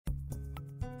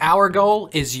Our goal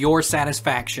is your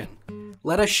satisfaction.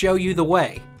 Let us show you the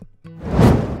way.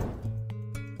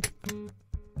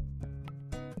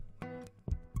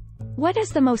 What is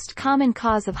the most common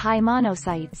cause of high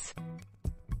monocytes?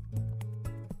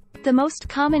 The most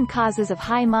common causes of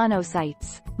high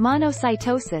monocytes,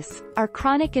 monocytosis, are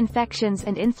chronic infections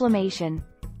and inflammation.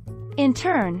 In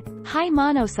turn, high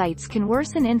monocytes can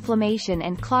worsen inflammation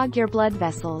and clog your blood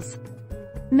vessels.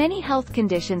 Many health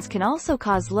conditions can also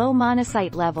cause low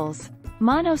monocyte levels,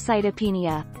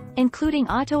 monocytopenia, including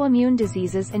autoimmune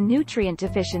diseases and nutrient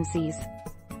deficiencies.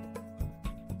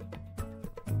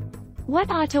 What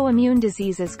autoimmune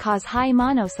diseases cause high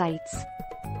monocytes?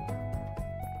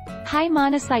 High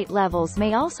monocyte levels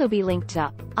may also be linked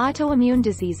to autoimmune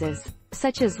diseases,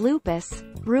 such as lupus,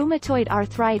 rheumatoid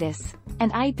arthritis,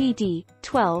 and IBD,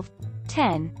 12,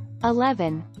 10,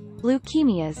 11,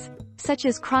 leukemias, such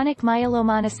as chronic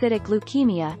myelomonocytic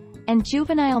leukemia, and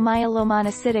juvenile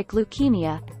myelomonocytic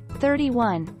leukemia,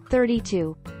 31,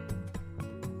 32.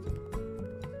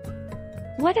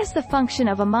 What is the function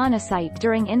of a monocyte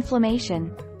during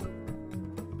inflammation?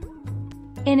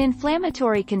 In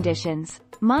inflammatory conditions,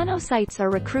 monocytes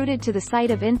are recruited to the site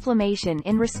of inflammation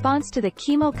in response to the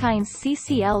chemokines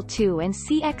CCL2 and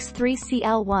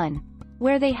CX3CL1,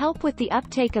 where they help with the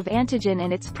uptake of antigen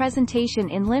and its presentation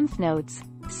in lymph nodes,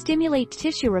 stimulate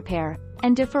tissue repair,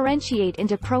 and differentiate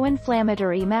into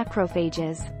pro-inflammatory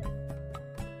macrophages.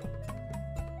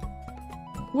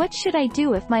 What should I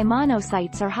do if my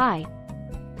monocytes are high?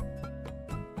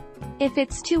 If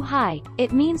it's too high,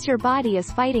 it means your body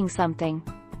is fighting something.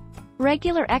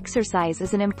 Regular exercise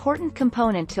is an important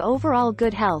component to overall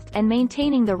good health and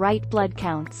maintaining the right blood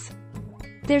counts.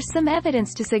 There's some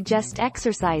evidence to suggest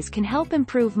exercise can help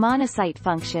improve monocyte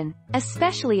function,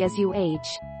 especially as you age.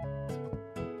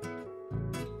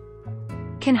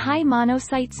 Can high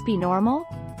monocytes be normal?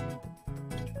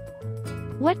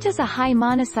 What does a high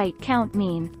monocyte count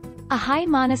mean? A high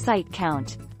monocyte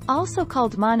count, also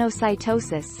called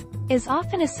monocytosis, is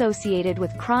often associated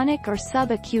with chronic or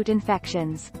subacute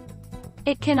infections.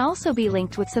 It can also be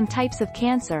linked with some types of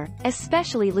cancer,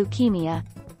 especially leukemia.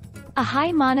 A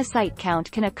high monocyte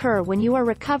count can occur when you are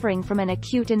recovering from an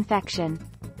acute infection.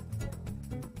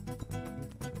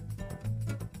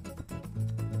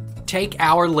 Take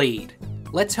our lead.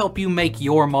 Let's help you make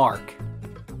your mark.